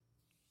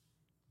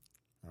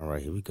All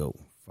right, here we go.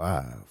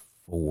 5,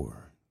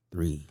 4,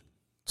 3,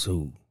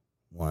 2,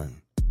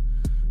 1.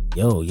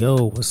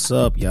 Yo, what's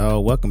up,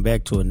 y'all? Welcome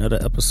back to another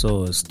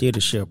episode of Steer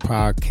the Ship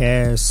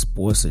Podcast,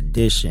 Sports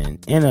Edition,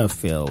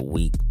 NFL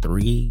Week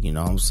 3. You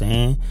know what I'm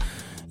saying?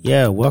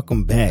 Yeah,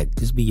 welcome back.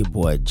 This be your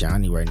boy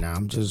Johnny right now.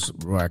 I'm just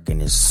rocking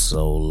this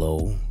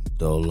solo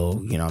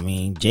dolo. You know what I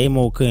mean?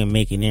 J-Mo couldn't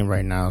make it in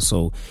right now.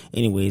 So,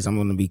 anyways, I'm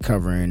going to be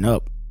covering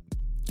up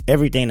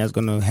everything that's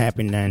going to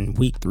happen in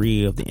week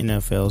 3 of the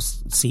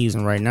NFL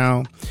season right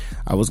now.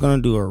 I was going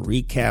to do a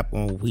recap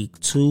on week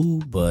 2,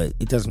 but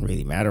it doesn't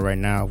really matter right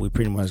now. We're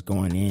pretty much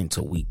going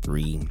into week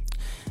 3.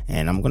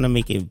 And I'm going to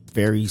make it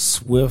very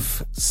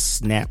swift,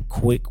 snap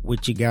quick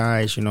with you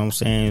guys, you know what I'm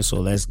saying?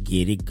 So let's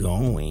get it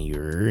going, you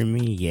heard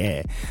me?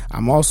 Yeah.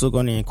 I'm also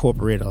going to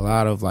incorporate a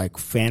lot of like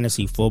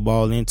fantasy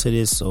football into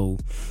this. So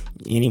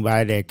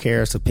anybody that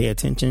cares to pay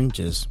attention,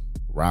 just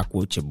rock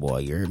with your boy,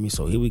 you heard me?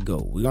 So here we go.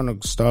 We're going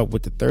to start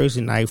with the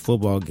Thursday night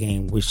football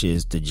game, which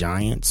is the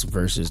Giants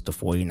versus the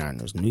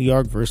 49ers. New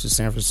York versus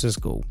San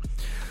Francisco.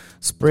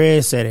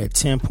 Spread set at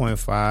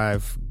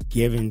 10.5,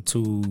 given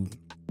to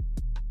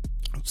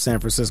San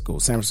Francisco.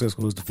 San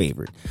Francisco is the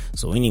favorite.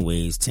 So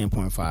anyways,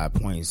 10.5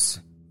 points,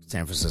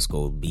 San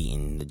Francisco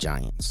beating the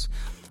Giants.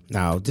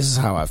 Now, this is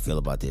how I feel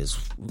about this.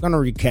 We're going to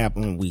recap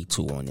on week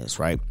 2 on this,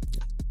 right?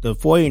 The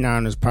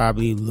 49ers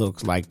probably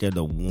looks like they're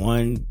the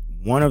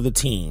one of the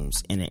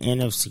teams in the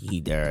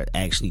NFC that are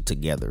actually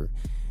together.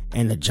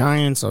 And the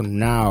Giants are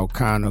now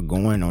kind of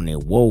going on their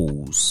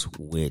woes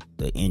with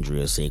the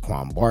injury of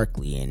Saquon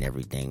Barkley and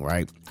everything,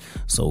 right?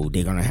 So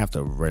they're going to have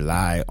to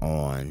rely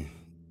on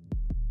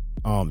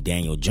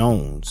Daniel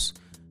Jones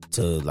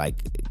to like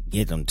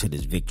get them to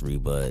this victory.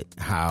 But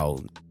how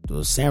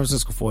the San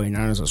Francisco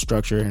 49ers are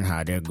structured and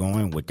how they're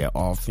going with their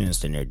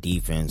offense and their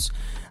defense,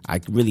 I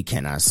really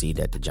cannot see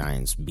that the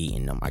Giants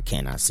beating them. I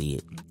cannot see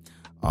it.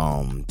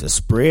 The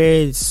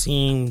spread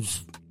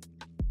seems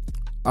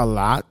a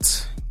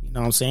lot. You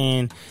know what I'm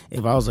saying?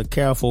 If I was a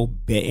careful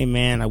betting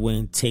man, I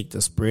wouldn't take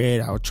the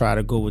spread. I would try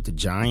to go with the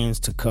Giants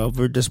to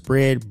cover the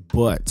spread.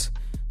 But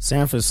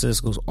San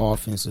Francisco's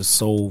offense is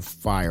so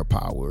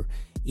firepower.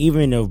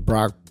 Even if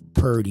Brock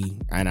Purdy,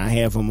 and I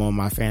have him on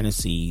my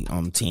fantasy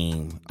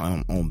team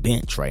on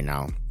bench right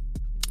now,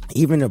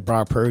 even if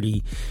Brock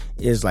Purdy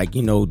is like,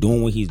 you know,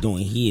 doing what he's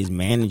doing, he is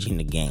managing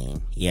the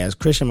game. He has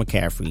Christian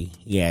McCaffrey.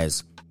 He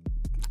has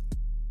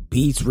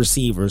beats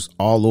receivers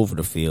all over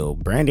the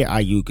field. Brandon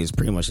Ayuk is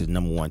pretty much his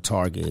number one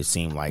target. It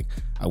seemed like,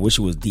 I wish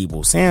it was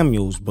Deebo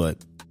Samuels, but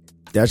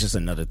that's just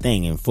another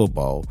thing in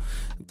football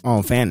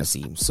on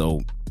fantasy.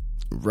 So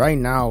right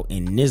now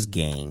in this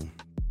game,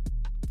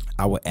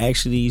 I would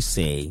actually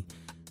say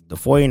the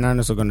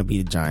 49ers are going to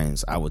beat the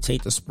Giants. I would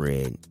take the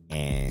spread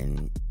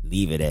and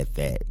leave it at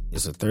that.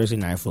 It's a Thursday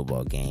night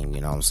football game,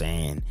 you know what I'm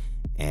saying?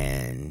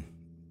 And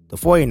the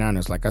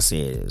 49ers, like I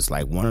said, is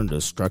like one of the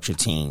structured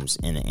teams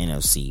in the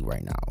NFC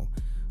right now.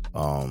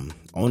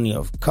 Only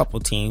a couple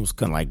teams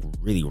can like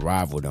really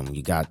rival them.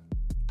 You got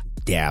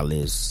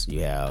Dallas,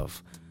 you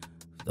have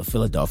the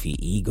Philadelphia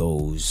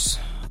Eagles.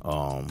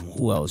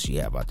 Who else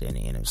you have out there in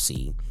the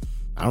NFC?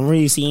 I don't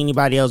really see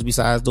anybody else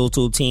besides those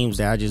two teams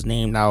that I just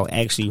named out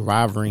actually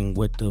rivaling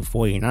with the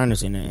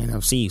 49ers in the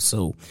NFC.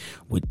 So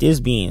with this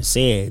being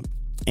said,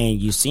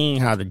 and you're seeing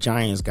how the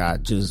Giants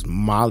got just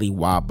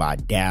mollywopped by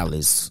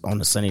Dallas on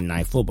the Sunday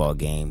night football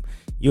game,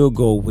 you'll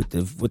go with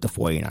the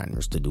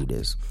 49ers to do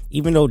this.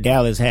 Even though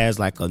Dallas has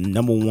like a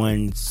number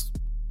one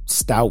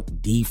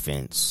stout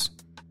defense,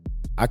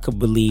 I could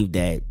believe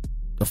that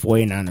the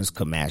 49ers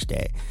could match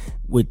that.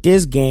 With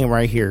this game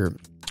right here,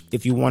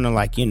 if you want to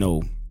like, you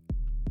know,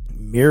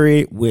 mirror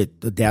it with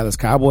the Dallas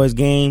Cowboys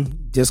game,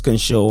 this can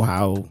show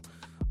how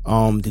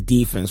the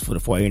defense for the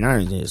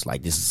 49ers is.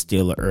 Like, this is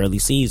still an early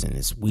season.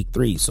 It's week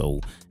 3,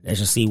 so let's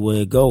just see where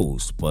it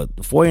goes. But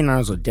the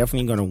 49ers are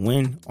definitely going to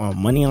win on a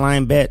money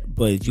line bet.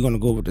 But if you're going to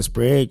go with the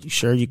spread,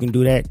 sure, you can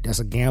do that. That's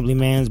a gambling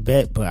man's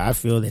bet, but I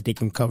feel that they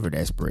can cover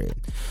that spread.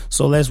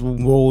 So let's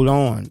roll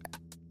on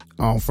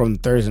from the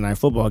Thursday night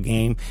football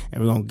game,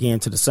 and we're going to get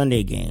into the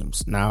Sunday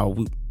games. Now,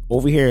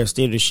 over here at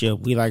Steer the Ship,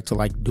 we like to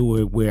like do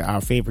it with our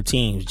favorite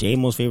teams.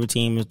 J-Mo's favorite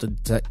team is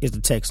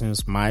the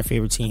Texans. My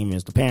favorite team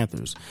is the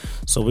Panthers.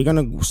 So we're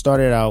going to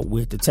start it out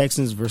with the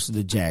Texans versus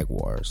the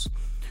Jaguars.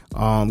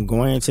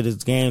 Going into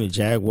this game, the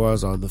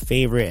Jaguars are the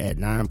favorite at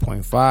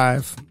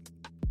 9.5.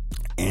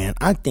 And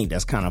I think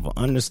that's kind of an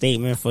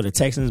understatement for the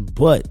Texans.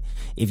 But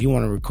if you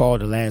want to recall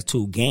the last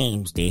 2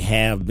 games, they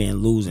have been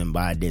losing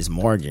by this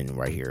margin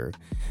right here.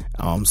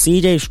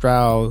 CJ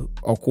Stroud,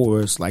 of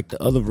course, like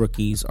the other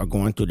rookies, are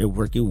going through their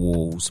rookie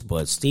woes.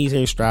 But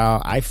CJ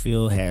Stroud, I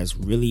feel, has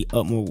really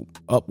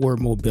upward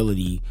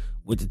mobility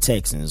with the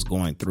Texans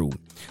going through.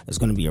 It's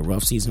going to be a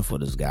rough season for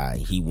this guy.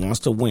 He wants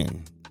to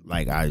win.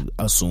 like I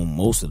assume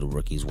most of the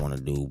rookies want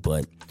to do.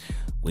 But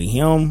with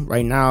him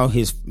right now,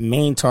 his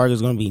main target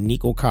is going to be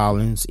Nico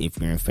Collins. If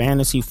you're in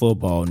fantasy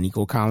football,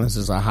 Nico Collins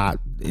is a hot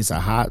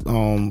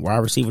wide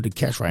receiver to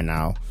catch right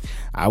now.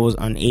 I was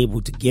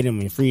unable to get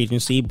him in free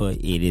agency, but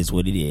it is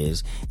what it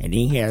is. And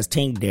then he has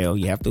Tank Dell.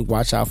 You have to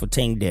watch out for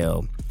Tank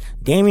Dell.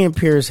 Dameon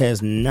Pierce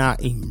has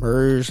not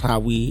emerged how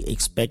we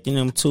expecting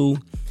him to,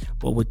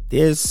 but with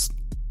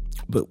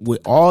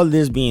all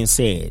this being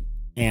said,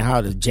 and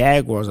how the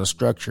Jaguars are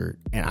structured,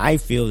 and I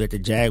feel that the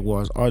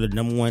Jaguars are the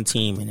number one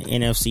team in the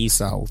NFC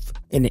South,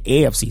 in the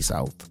AFC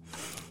South.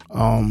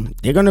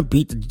 They're gonna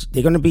beat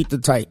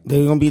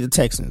the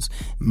Texans.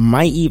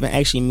 Might even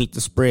actually meet the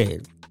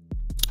spread.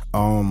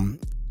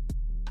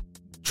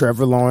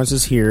 Trevor Lawrence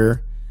is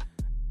here,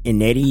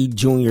 and Eddie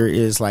Jr.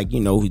 is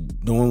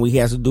doing what he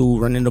has to do,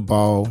 running the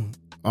ball.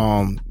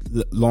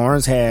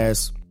 Lawrence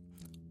has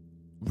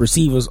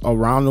receivers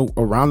around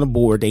the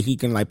board that he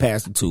can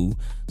pass it to,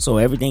 so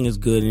everything is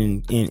good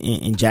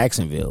in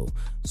Jacksonville.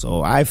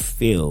 So I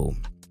feel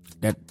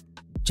that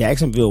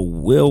Jacksonville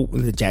will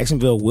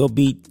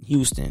beat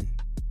Houston.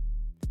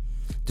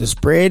 The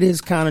spread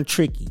is kind of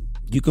tricky.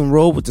 You can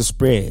roll with the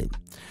spread,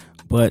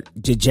 but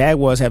the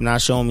Jaguars have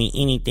not shown me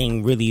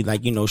anything really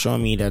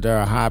showing me that they're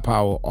a high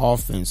power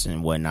offense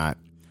and whatnot.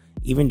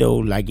 Even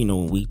though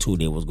in week 2 in week 2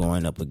 they was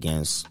going up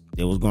against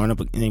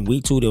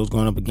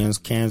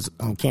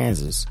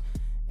Kansas.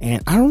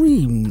 And I don't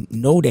really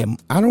know that.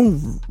 I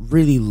don't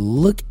really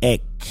look at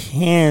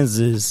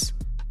Kansas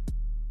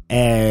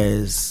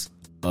as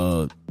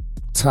a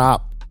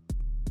top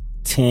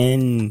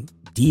 10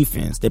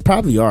 defense. They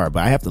probably are,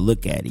 but I have to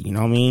look at it. You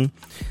know what I mean?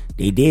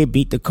 They did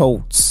beat the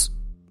Colts,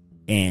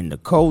 and the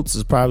Colts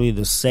is probably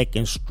the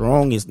second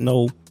strongest.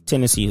 No,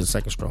 Tennessee is the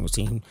second strongest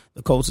team.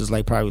 The Colts is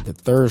probably the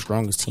third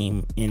strongest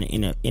team in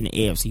the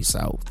AFC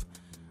South.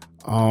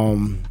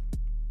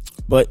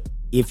 But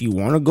if you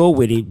want to go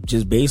with it,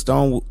 just based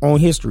on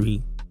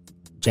history,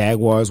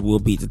 Jaguars will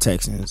beat the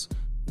Texans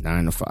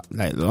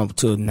 9-5, up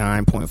to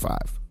 9.5.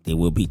 They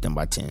will beat them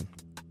by 10.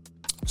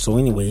 So,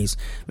 anyways,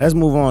 let's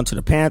move on to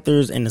the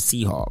Panthers and the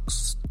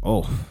Seahawks.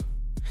 Oh,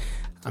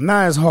 I'm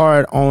not as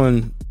hard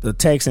on the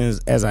Texans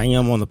as I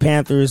am on the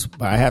Panthers,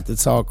 but I have to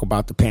talk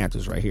about the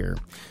Panthers right here.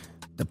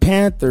 The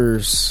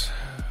Panthers,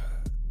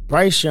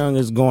 Bryce Young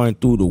is going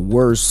through the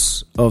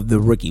worst of the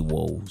rookie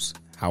woes,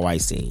 how I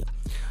say it.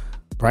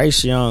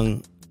 Bryce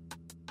Young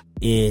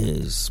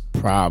is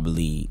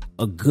probably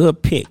a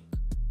good pick.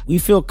 We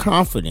feel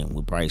confident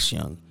with Bryce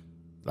Young.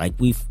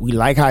 We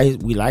like how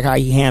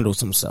he handles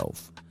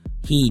himself.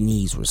 He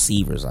needs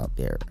receivers out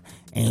there.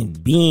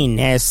 And being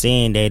that,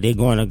 saying that they're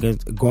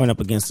going up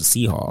against the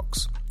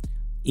Seahawks,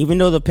 even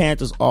though the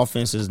Panthers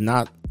offense is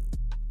not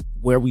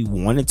where we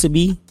want it to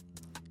be,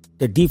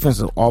 the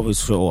defense will always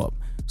show up.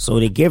 So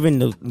they're placing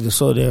the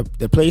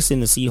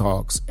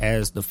Seahawks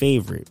as the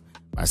favorite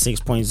by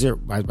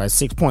 6.0 by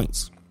 6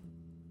 points.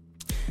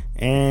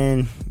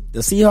 And the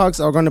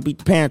Seahawks are going to beat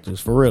the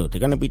Panthers, for real. They're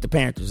going to beat the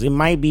Panthers. It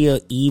might be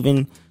an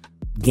even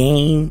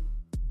game,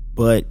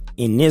 but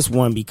in this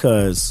one,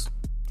 because,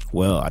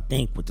 I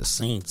think with the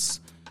Saints,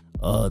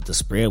 the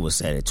spread was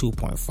set at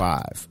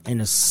 2.5.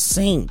 And the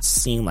Saints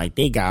seem like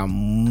they got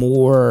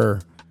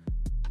more.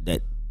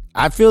 That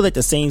I feel that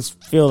the Saints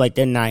feel like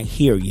they're not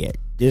here yet.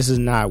 This is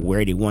not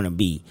where they want to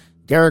be.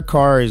 Derek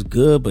Carr is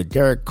good, but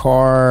Derek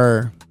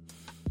Carr,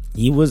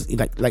 he was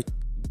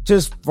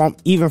just from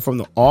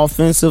the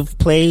offensive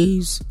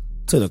plays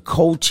to the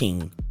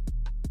coaching,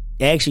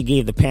 they actually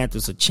gave the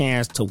Panthers a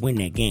chance to win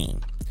that game.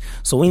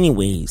 So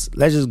anyways,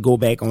 let's just go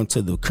back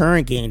onto the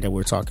current game that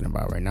we're talking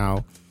about right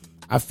now.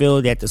 I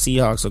feel that the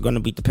Seahawks are going to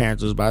beat the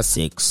Panthers by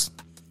 6.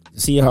 The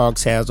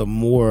Seahawks has a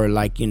more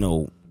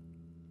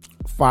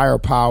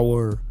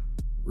firepower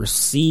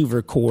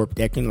receiver corps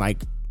that can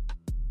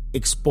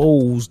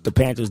expose the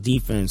Panthers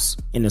defense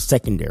in the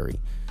secondary.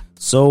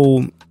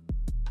 So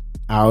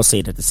I'll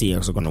say that the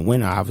Seahawks are going to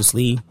win,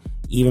 obviously,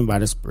 even by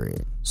the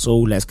spread. So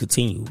let's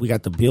continue. We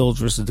got the Bills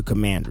versus the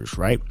Commanders,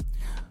 right?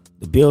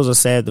 The Bills are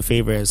set the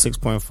favorite at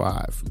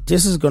 6.5.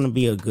 This is going to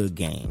be a good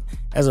game.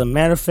 As a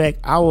matter of fact,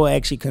 I will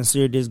actually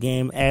consider this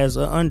game as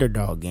an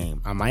underdog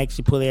game. I might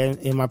actually put it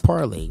in my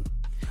parlay.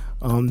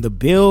 The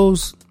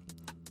Bills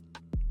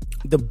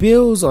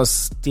are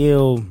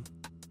still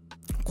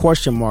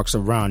question marks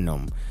around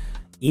them.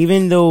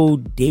 Even though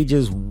they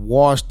just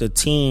washed the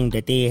team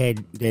that they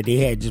had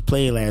just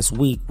played last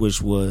week,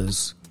 which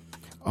was,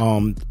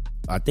 I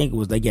think it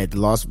was the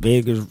Las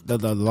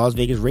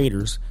Vegas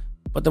Raiders.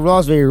 But the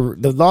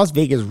Las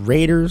Vegas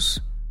Raiders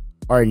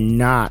are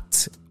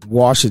not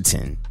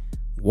Washington.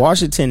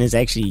 Washington is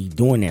actually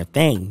doing their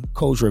thing.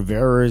 Coach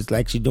Rivera is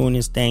actually doing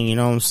his thing. You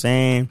know what I'm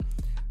saying?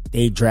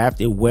 They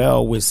drafted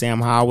well with Sam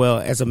Howell.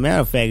 As a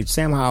matter of fact,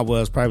 Sam Howell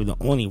is probably the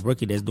only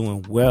rookie that's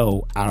doing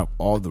well out of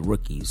all the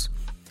rookies.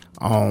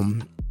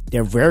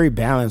 They're very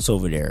balanced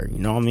over there. You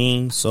know what I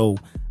mean? So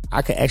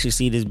I could actually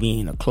see this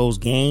being a close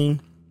game,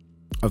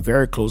 a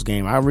very close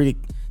game.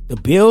 The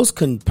Bills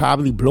can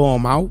probably blow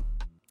them out,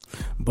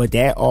 but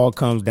that all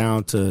comes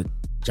down to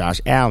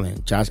Josh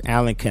Allen. Josh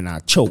Allen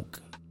cannot choke.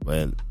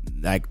 But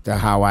like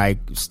how I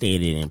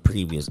stated in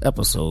previous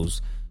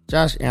episodes,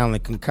 Josh Allen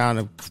can kind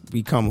of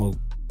become a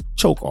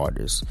choke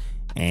artist,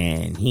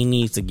 and he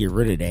needs to get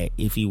rid of that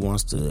if he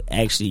wants to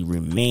actually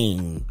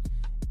remain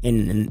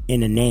in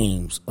the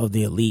names of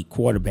the elite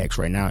quarterbacks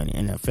right now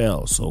in the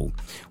NFL. So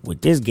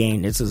with this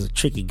game, this is a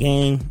tricky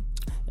game.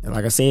 And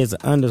like I said, it's an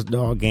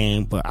underdog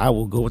game, but I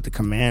will go with the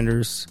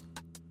Commanders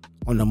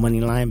on the money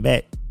line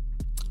bet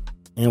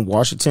in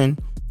Washington.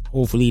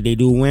 Hopefully they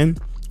do win.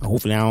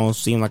 Hopefully I don't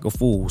seem like a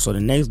fool. So the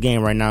next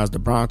game right now is the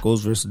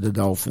Broncos versus the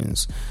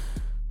Dolphins.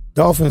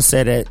 Dolphins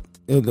said that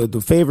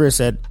the favorite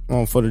set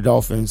for the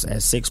Dolphins at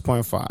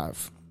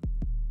 6.5.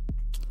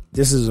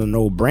 This is a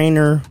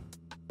no-brainer.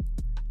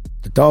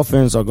 The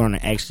Dolphins are going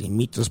to actually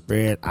meet the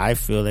spread. I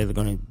feel they're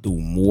going to do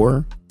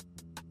more.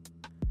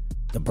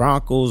 The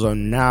Broncos are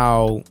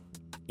now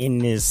in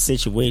this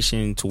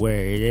situation to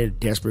where they're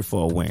desperate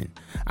for a win.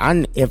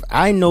 If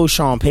I know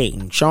Sean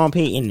Payton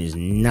is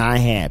not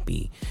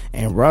happy,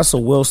 and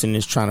Russell Wilson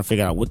is trying to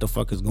figure out what the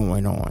fuck is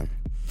going on.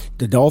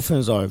 The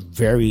Dolphins are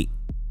very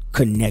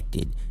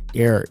connected.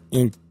 They're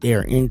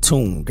in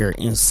tune. They're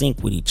in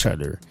sync with each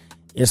other.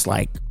 It's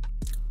like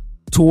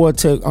Tua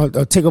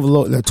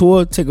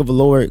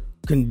Tagovailoa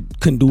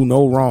can do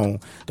no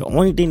wrong. The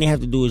only thing they have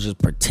to do is just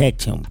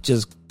protect him.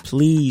 Just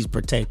please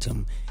protect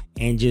him,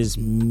 and just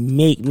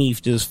make me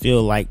just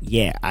feel like,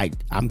 yeah,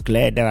 I'm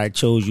glad that I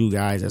chose you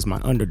guys as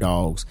my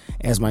underdogs,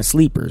 as my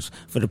sleepers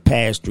for the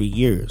past 3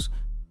 years.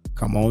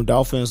 Come on,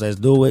 Dolphins, let's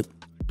do it.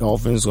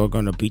 Dolphins are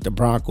going to beat the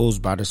Broncos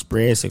by the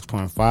spread,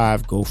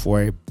 6.5. Go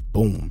for it.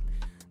 Boom.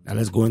 Now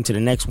let's go into the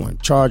next one.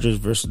 Chargers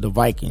versus the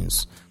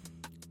Vikings.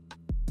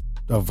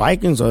 The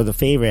Vikings are the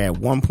favorite at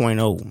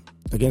 1.0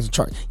 against the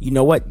Chargers. You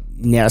know what?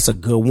 That's a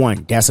good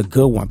one. That's a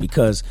good one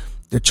because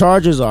the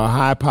Chargers are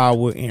high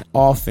power in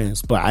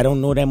offense, but I don't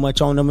know that much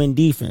on them in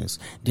defense.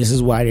 This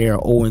is why they are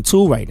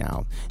 0-2 right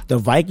now. The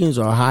Vikings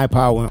are high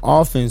power in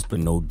offense, but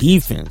no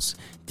defense.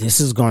 This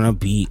is going to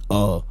be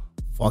a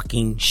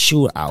fucking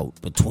shootout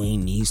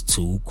between these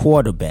two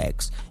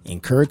quarterbacks,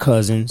 and Kirk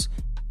Cousins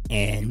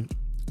and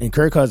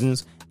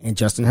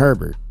Justin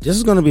Herbert. This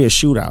is going to be a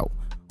shootout.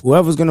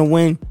 Whoever's going to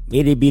win,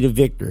 may they be the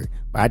victor.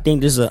 But I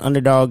think this is an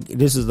underdog.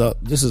 This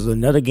is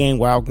another game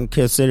where I can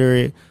consider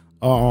it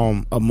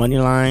a money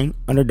line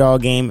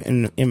underdog game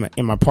in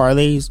my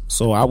parlays.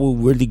 So I will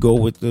really go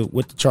with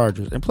the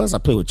Chargers. And plus I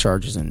play with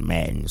Chargers in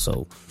Madden.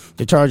 So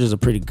the Chargers are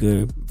pretty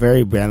good.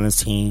 Very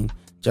balanced team.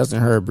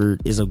 Justin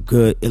Herbert is a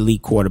good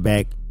elite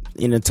quarterback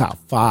in the top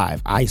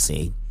 5, I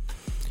say.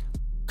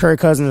 Kirk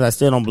Cousins, I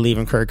still don't believe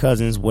in Kirk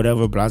Cousins,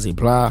 whatever, blah, blah,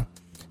 blah.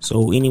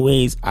 So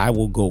anyways, I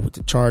will go with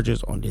the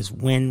Chargers on this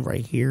win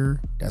right here.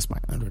 That's my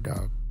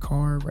underdog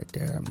card right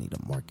there. I need to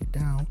mark it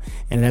down.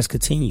 And let's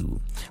continue.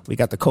 We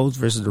got the Colts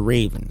versus the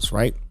Ravens,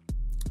 right?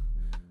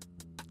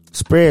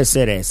 Spread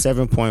set at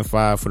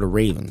 7.5 for the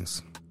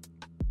Ravens.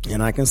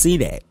 And I can see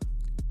that.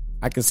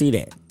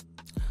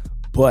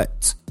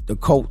 But the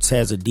Colts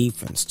has a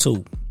defense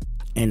too.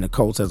 And the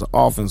Colts has an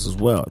offense as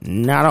well.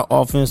 Not an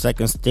offense that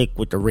can stick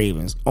with the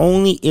Ravens.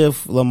 Only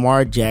if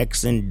Lamar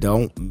Jackson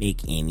don't make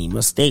any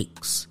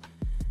mistakes.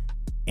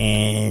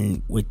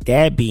 And with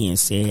that being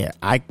said,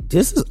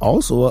 this is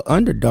also an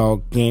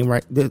underdog game,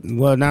 right?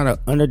 Well, not an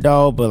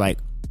underdog, but like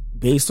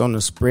based on the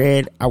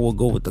spread, I will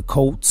go with the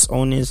Colts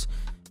on this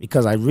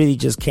because I really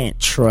just can't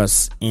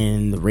trust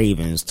in the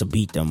Ravens to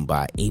beat them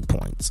by 8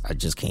 points. I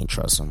just can't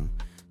trust them.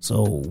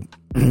 So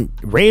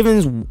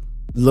Ravens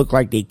look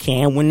like they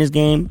can win this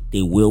game.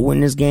 They will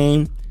win this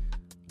game,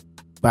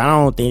 but I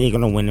don't think they're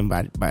gonna win them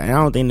I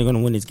don't think they're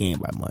gonna win this game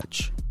by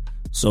much.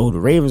 So the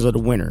Ravens are the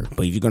winner.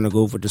 But if you're gonna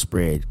go for the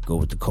spread, go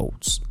with the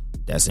Colts.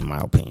 That's in my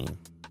opinion.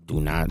 Do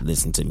not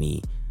listen to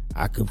me.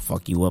 I could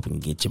fuck you up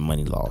and get your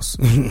money lost.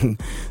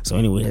 So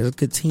anyway, let's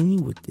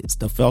continue with this.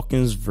 The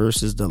Falcons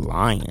versus the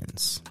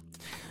Lions.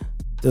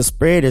 The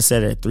spread is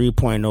set at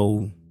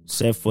 3.0,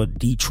 set for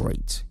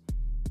Detroit.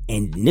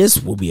 And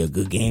this will be a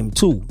good game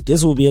too.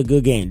 This will be a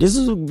good game. This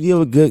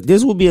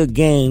will be a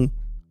game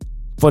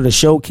for the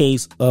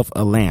showcase of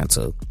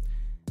Atlanta.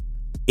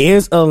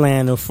 Is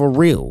Atlanta for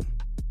real?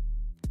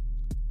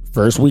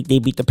 First week they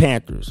beat the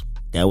Panthers.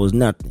 That was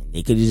nothing.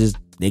 They could just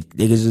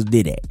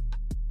did that.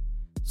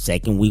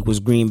 Second week was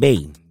Green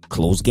Bay.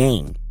 Close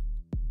game.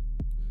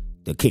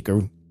 The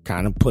kicker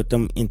kind of put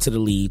them into the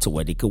lead to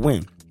where they could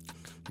win.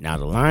 Now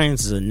the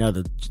Lions is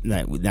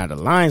the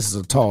Lions is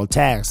a tall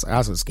task,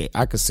 I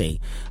could say.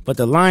 But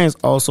the Lions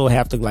also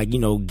have to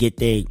get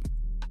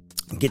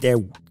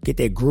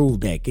their groove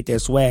back, get their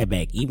swag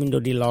back. Even though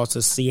they lost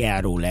to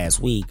Seattle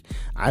last week,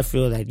 I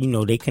feel that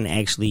they can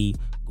actually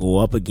go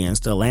up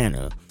against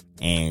Atlanta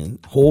and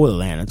hold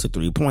Atlanta to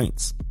 3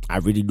 points. I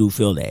really do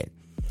feel that.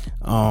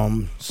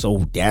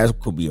 So that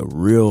could be a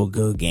real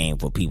good game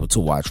for people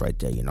to watch right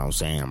there. You know what I'm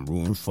saying? I'm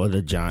rooting for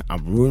the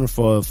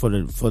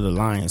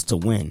Lions to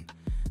win.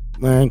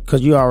 Man,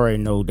 because you already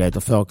know that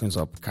the Falcons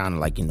are kind of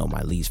like,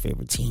 my least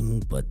favorite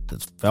team. But the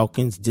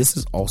Falcons, this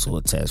is also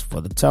a test for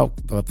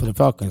the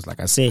Falcons. Like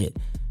I said,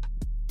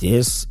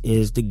 this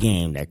is the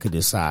game that could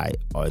decide,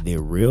 are they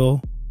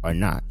real or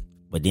not?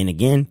 But then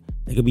again,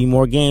 there could be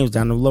more games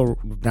down the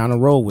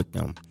road with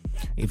them.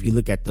 If you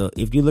look at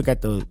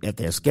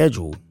their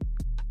schedule,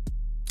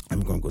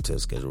 I'm going to go to the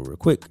schedule real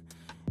quick.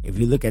 If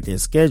you look at their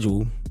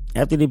schedule,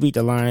 after they beat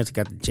the Lions, they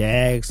got the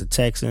Jags, the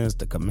Texans,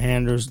 the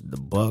Commanders, the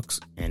Bucks,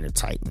 and the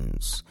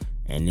Titans.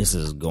 And this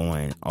is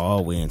going all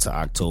the way into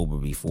October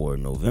before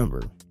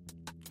November.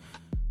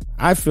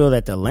 I feel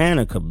that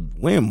Atlanta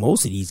could win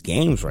most of these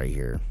games right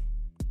here.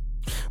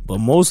 But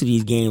most of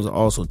these games are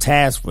also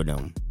tasks for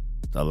them.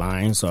 The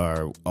Lions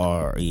are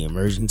an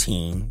emerging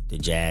team. The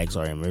Jags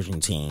are an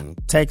emerging team.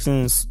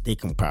 Texans, they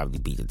can probably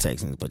beat the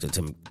Texans,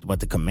 but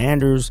the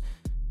Commanders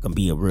can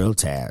be a real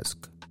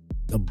task.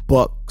 The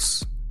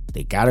Bucks,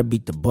 they gotta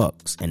beat the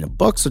Bucks, and the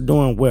Bucks are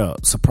doing well,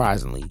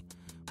 surprisingly.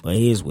 But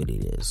it is what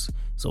it is.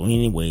 So,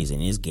 anyways, in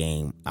this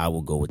game, I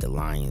will go with the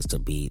Lions to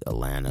beat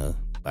Atlanta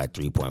by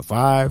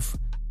 3.5.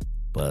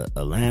 But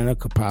Atlanta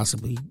could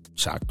possibly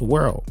shock the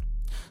world.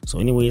 So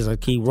anyways, I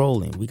keep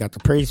rolling. We got the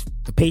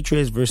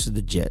Patriots versus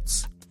the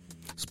Jets.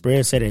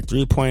 Spread set at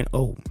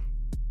 3.0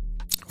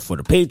 for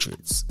the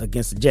Patriots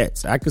against the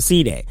Jets. I could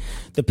see that.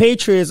 The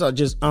Patriots are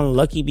just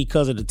unlucky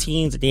because of the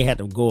teams that they had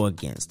to go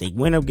against. They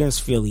went up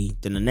against Philly.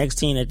 Then the next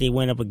team that they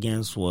went up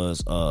against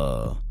was,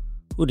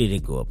 who did they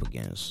go up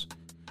against?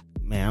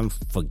 Man, I'm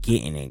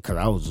forgetting it because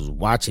I was just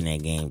watching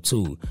that game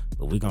too.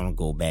 But we're going to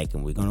go back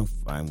and we're going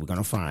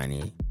to find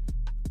it.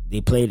 They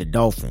played the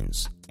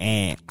Dolphins,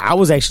 and I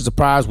was actually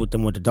surprised with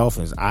them with the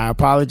Dolphins. I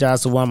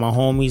apologized to one of my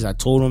homies. I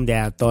told him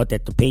that I thought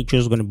that the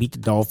Patriots were going to beat the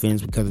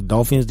Dolphins because the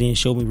Dolphins didn't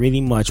show me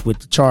really much with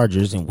the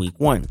Chargers in week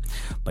 1.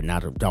 But now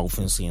the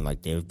Dolphins seem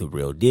like they're the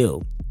real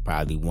deal.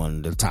 Probably one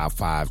of the top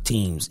 5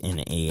 teams in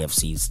the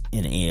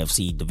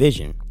AFC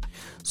division.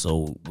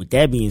 So with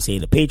that being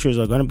said, the Patriots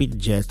are going to beat the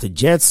Jets. The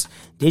Jets,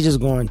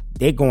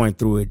 they're going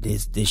through it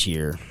this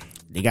year.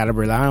 They got to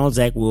rely on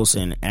Zach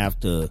Wilson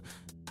after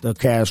the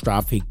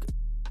catastrophic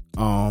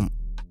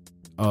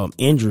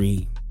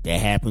injury that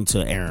happened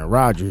to Aaron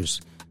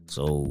Rodgers.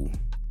 So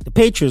the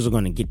Patriots are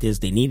going to get this.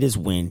 They need this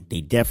win.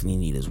 They definitely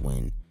need this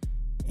win.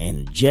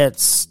 And the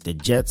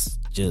Jets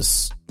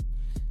just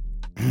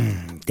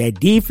that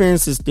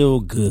defense is still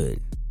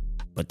good,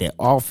 but their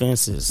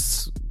offense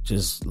is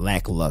just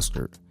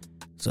lackluster.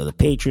 So the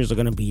Patriots are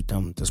going to beat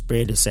them. The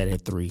spread is set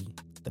at 3.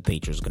 The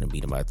Patriots are going to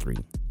beat them by 3.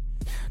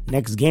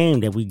 Next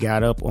game that we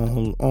got up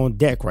on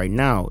deck right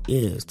now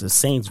is the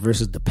Saints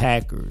versus the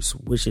Packers,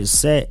 which is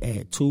set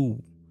at 2.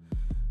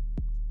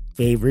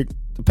 Favorite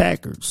the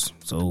Packers.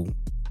 So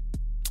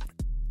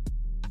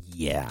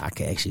yeah, I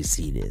can actually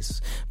see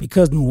this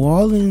because New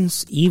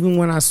Orleans, even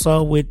when I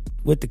saw with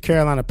the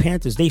Carolina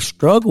Panthers, they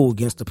struggle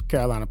against the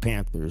Carolina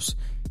Panthers.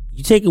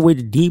 You take away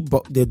the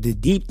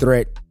deep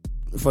threat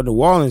for New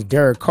Orleans,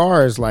 Derek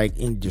Carr is like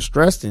in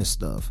distress and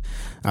stuff.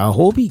 I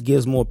hope he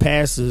gives more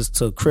passes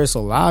to Chris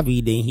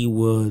Olave than he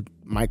would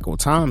Michael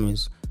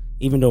Thomas,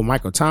 even though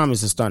Michael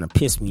Thomas is starting to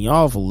piss me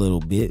off a little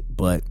bit.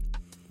 But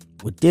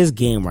with this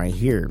game right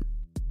here,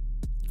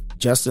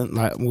 Justin,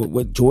 like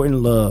with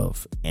Jordan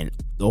Love and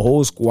the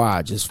whole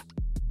squad just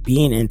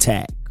being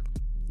intact,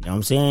 you know what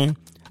I'm saying?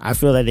 I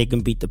feel that they can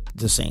beat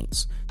the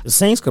Saints. The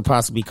Saints could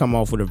possibly come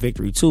off with a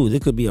victory too.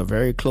 This could be a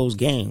very close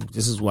game.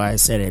 This is why I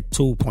said at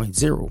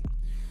 2.0.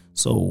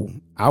 So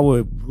I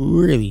would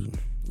really,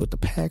 with the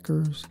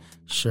Packers,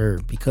 sure,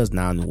 because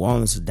now New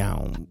Orleans is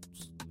down.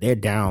 They're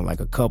down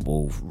like a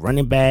couple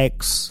running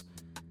backs.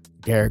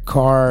 Derek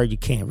Carr, you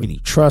can't really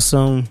trust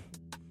him.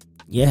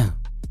 Yeah,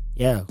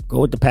 go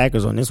with the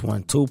Packers on this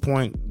one,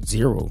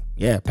 2.0.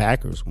 Yeah,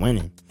 Packers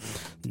winning.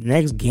 The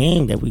next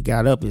game that we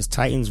got up is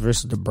Titans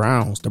versus the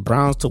Browns. The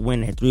Browns to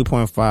win at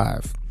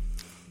 3.5.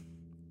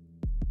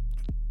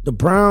 The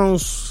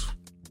Browns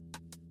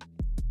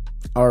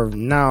are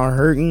now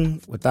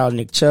hurting without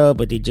Nick Chubb,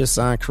 but they just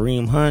signed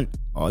Kareem Hunt.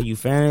 All you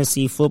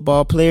fantasy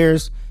football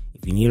players,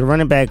 if you need a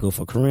running back, go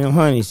for Kareem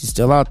Hunt. He's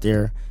still out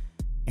there.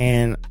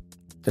 And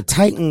the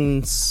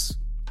Titans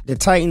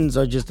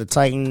are just the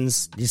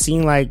Titans. They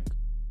seem like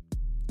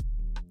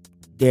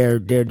they're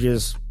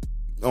just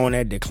on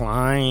that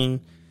decline.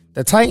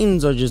 The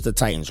Titans are just the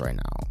Titans right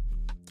now.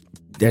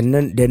 They're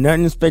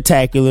nothing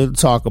spectacular to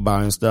talk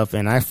about and stuff.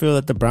 And I feel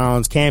that the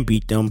Browns can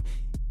beat them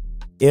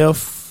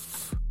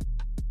if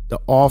the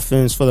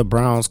offense for the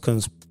Browns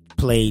can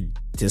play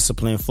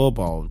disciplined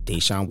football.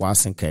 Deshaun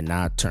Watson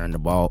cannot turn the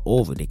ball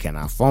over. They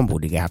cannot fumble.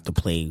 They have to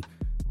play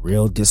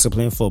real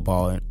disciplined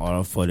football in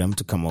order for them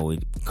to come away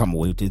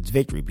with this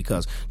victory.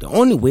 Because the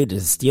only way the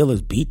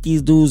Steelers beat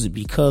these dudes is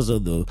because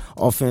of the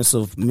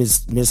offensive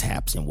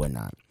mishaps and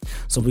whatnot.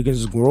 So we can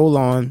just roll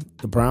on.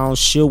 The Browns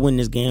should win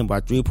this game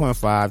by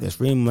 3.5. There's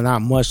really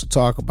not much to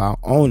talk about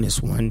on this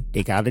one.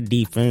 They got a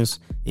defense.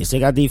 They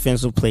still got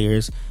defensive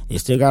players. They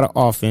still got an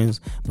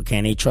offense. But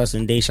can they trust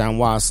in Deshaun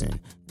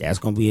Watson? That's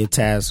going to be a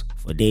task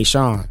for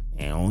Deshaun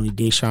and only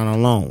Deshaun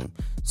alone.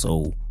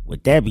 So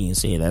with that being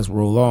said, let's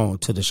roll on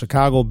to the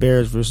Chicago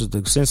Bears versus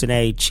the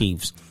Cincinnati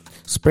Chiefs.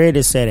 Spread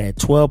is set at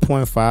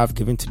 12.5,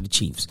 given to the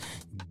Chiefs.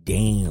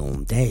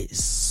 Damn, that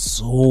is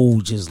so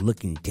just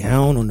looking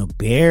down on the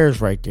Bears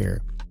right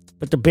there.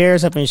 But the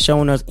Bears haven't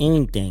shown us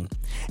anything.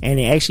 And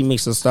it actually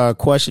makes us start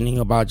questioning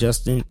about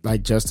Justin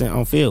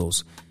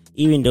Fields.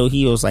 Even though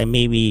he was like,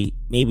 maybe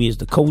it's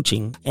the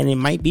coaching. And it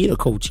might be the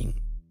coaching.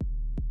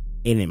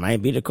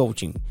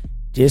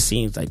 Just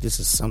seems like this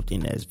is something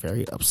that's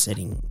very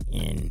upsetting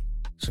in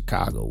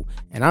Chicago.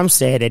 And I'm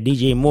sad that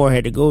DJ Moore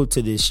had to go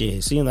to this shit.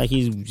 It seems like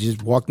he's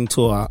just walked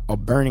into a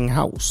burning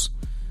house.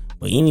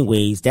 But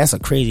anyways, that's a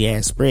crazy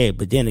ass spread.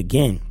 But then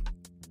again,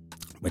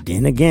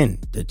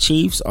 the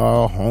Chiefs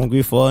are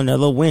hungry for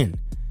another win.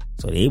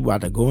 So they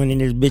about to go in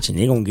this bitch and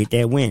they're going to get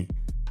that win.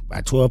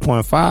 By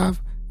 12.5,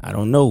 I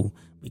don't know.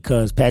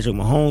 Because Patrick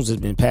Mahomes has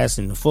been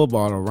passing the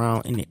football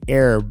around in the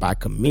air by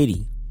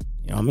committee.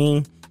 You know what I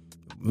mean?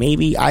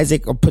 Maybe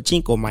Isaac or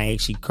Pachinko might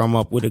actually come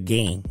up with a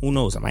game. Who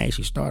knows? I might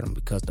actually start him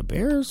because the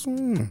Bears.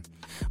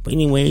 But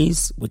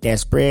anyways, with that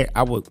spread,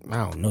 I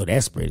don't know.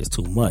 That spread is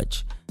too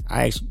much.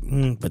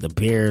 But the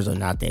Bears are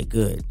not that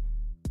good.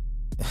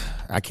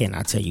 I can't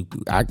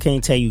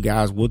tell you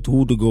guys who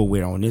to go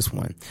with on this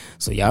one.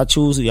 So y'all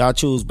choose who y'all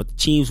choose, but the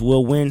Chiefs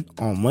will win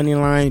on money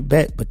line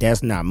bet, but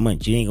that's not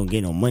much. You ain't gonna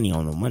get no money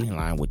on the money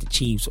line with the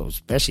Chiefs,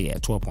 especially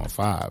at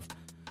 12.5.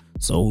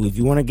 So if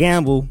you want to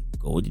gamble,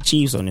 go with the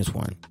Chiefs on this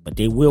one. But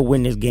they will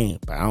win this game,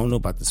 but I don't know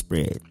about the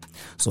spread.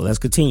 So let's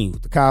continue.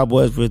 The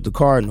Cowboys versus the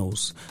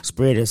Cardinals.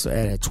 Spread is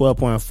at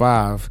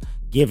 12.5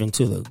 given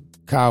to the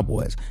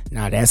Cowboys.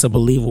 Now that's a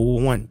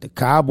believable one. The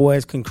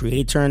Cowboys can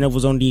create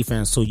turnovers on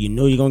defense, so you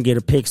know you're gonna get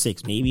a pick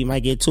six. Maybe you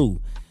might get two.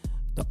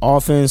 The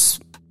offense,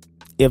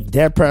 if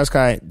Dak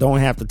Prescott don't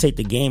have to take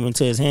the game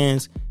into his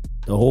hands,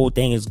 the whole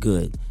thing is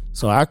good.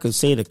 So I could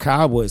say the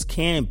Cowboys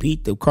can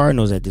beat the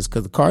Cardinals at this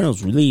because the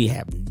Cardinals really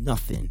have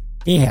nothing.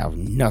 They have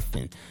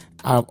nothing.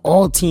 Out of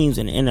all teams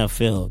in the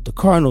NFL, the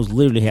Cardinals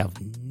literally have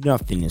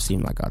nothing, it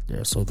seems like, out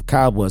there. So the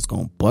Cowboys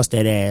going to bust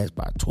that ass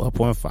by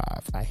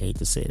 12.5. I hate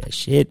to say that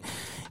shit.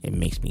 It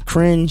makes me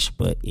cringe,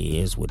 but it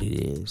is what it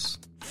is.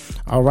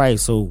 All right,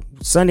 so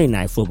Sunday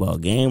night football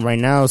game right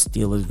now,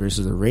 Steelers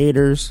versus the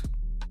Raiders.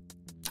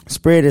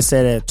 Spread is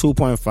set at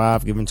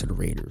 2.5 given to the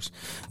Raiders,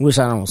 which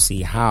I don't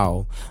see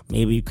how.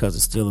 Maybe because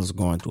the Steelers are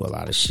going through a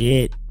lot of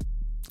shit.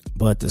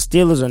 But the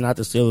Steelers are not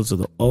the Steelers of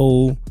the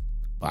old.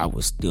 But I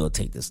would still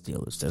take the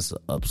Steelers. That's an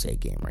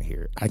upset game right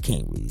here. I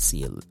can't really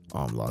see it,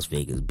 Las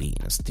Vegas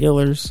beating the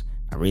Steelers.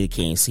 I really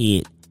can't see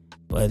it.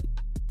 But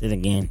then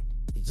again,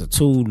 these are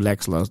two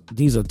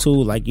non-Steeler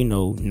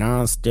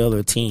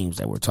teams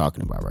that we're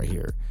talking about right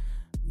here.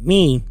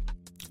 Me,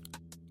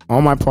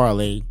 on my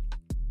parlay,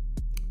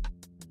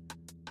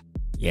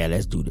 yeah,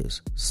 let's do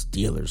this.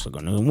 Steelers are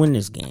going to win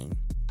this game.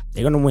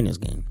 They're going to win this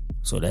game.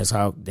 So that's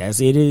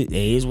it. It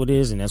is what it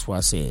is, and that's why I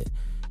said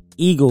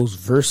Eagles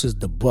versus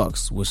the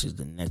Bucks, which is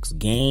the next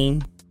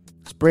game.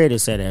 Spread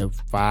is set at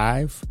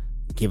 5,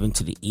 given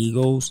to the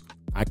Eagles.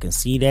 I can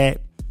see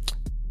that.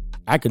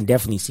 I can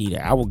definitely see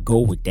that. I would go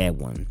with that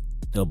one.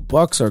 The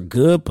Bucks are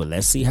good, but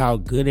let's see how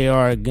good they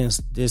are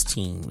against this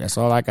team. That's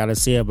all I got to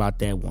say about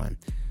that one.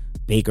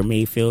 Baker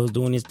Mayfield is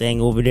doing his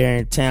thing over there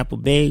in Tampa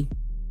Bay,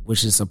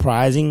 which is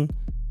surprising.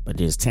 But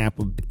this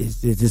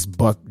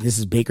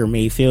is Baker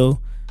Mayfield.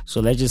 So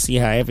let's just see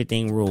how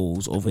everything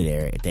rolls over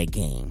there at that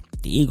game.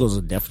 The Eagles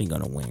are definitely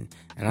going to win.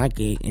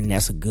 And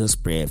that's a good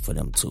spread for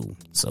them too.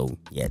 So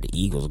yeah, the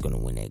Eagles are going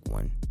to win that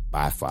one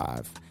by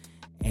 5.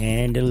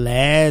 And the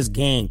last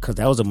game, because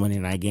that was a Monday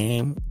night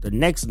game, the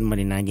next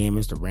Monday night game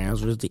is the Rams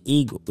versus the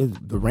Eagles.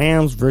 The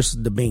Rams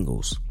versus the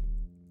Bengals.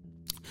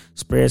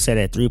 Spread set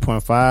at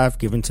 3.5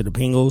 given to the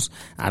Bengals.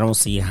 I don't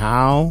see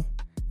how.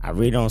 I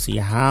really don't see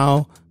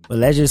how. But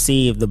let's just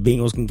see if the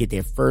Bengals can get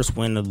their first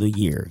win of the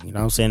year. You know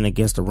what I'm saying?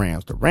 Against the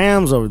Rams. The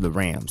Rams are the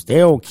Rams.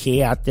 They're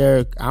okay out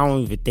there. I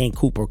don't even think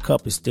Cooper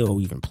Kupp is still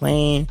even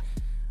playing.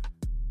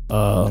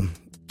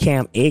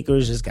 Cam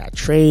Akers just got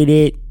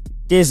traded.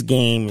 This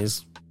game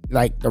is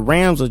like the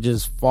Rams are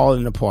just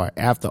falling apart.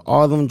 After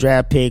all them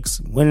draft picks,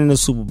 winning the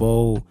Super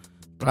Bowl,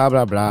 blah,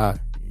 blah, blah.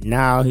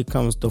 Now here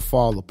comes the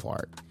fall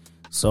apart.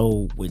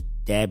 So with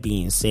that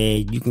being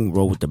said, you can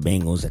roll with the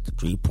Bengals at the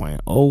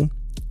 3.0.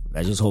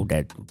 I just hope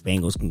that the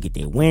Bengals can get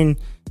their win.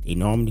 They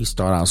normally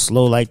start out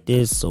slow like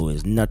this, so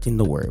it's nothing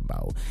to worry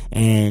about.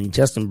 And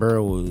Justin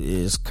Burrow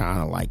is kind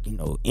of like,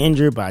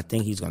 injured, but I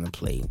think he's going to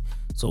play.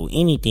 So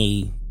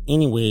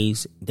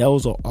anyways,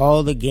 those are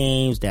all the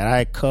games that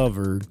I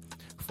covered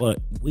for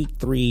week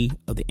 3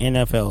 of the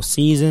NFL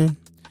season.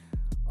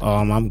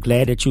 I'm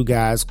glad that you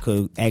guys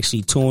could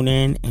actually tune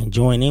in and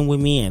join in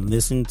with me and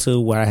listen to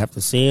what I have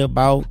to say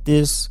about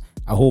this.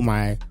 I hope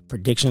my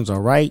predictions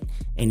are right.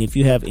 And if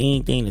you have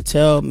anything to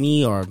tell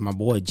me or my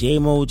boy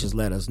J-Mo, just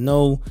let us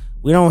know.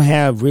 We don't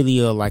have really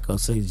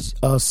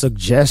a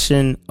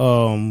suggestion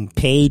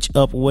page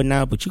up or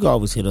whatnot, but you can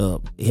always hit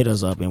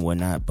us up and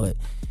whatnot. But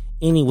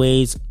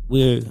anyways,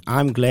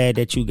 I'm glad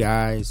that you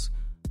guys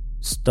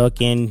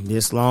stuck in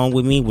this long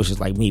with me, which is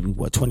like maybe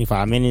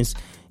 25 minutes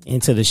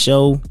into the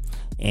show.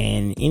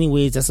 And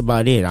anyways, that's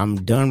about it.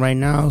 I'm done right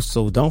now.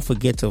 So don't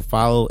forget to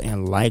follow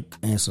and like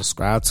and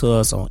subscribe to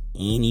us on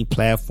any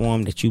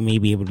platform that you may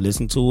be able to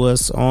listen to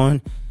us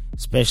on.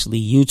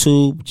 especially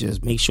YouTube.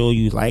 Just make sure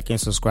you like and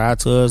subscribe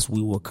to us.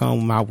 We will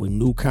come out with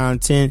new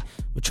content.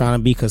 We're trying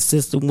to be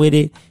consistent with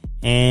it.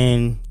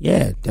 And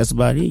yeah, that's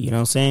about it. You know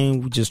what I'm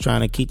saying? We're just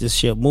trying to keep this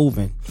shit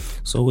moving.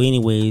 So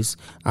anyways,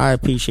 I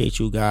appreciate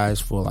you guys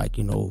for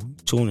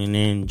tuning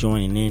in,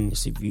 joining in.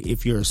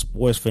 If you're a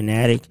sports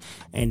fanatic,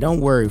 and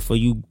don't worry, for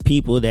you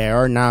people that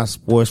are not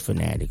sports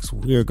fanatics,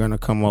 we're going to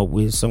come up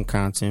with some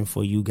content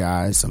for you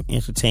guys, some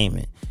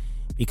entertainment,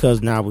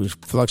 because now we're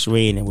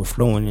fluctuating and we're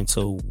flowing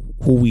into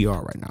who we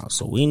are right now.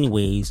 So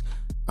anyways,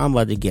 I'm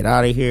about to get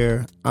out of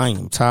here. I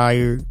am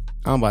tired.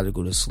 I'm about to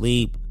go to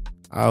sleep.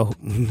 I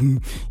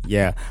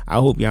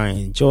hope y'all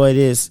enjoy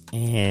this,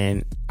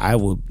 and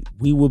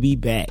we will be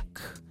back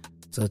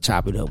to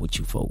chop it up with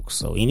you folks.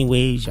 So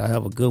anyways, y'all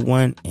have a good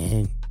one,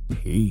 and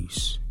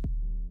peace.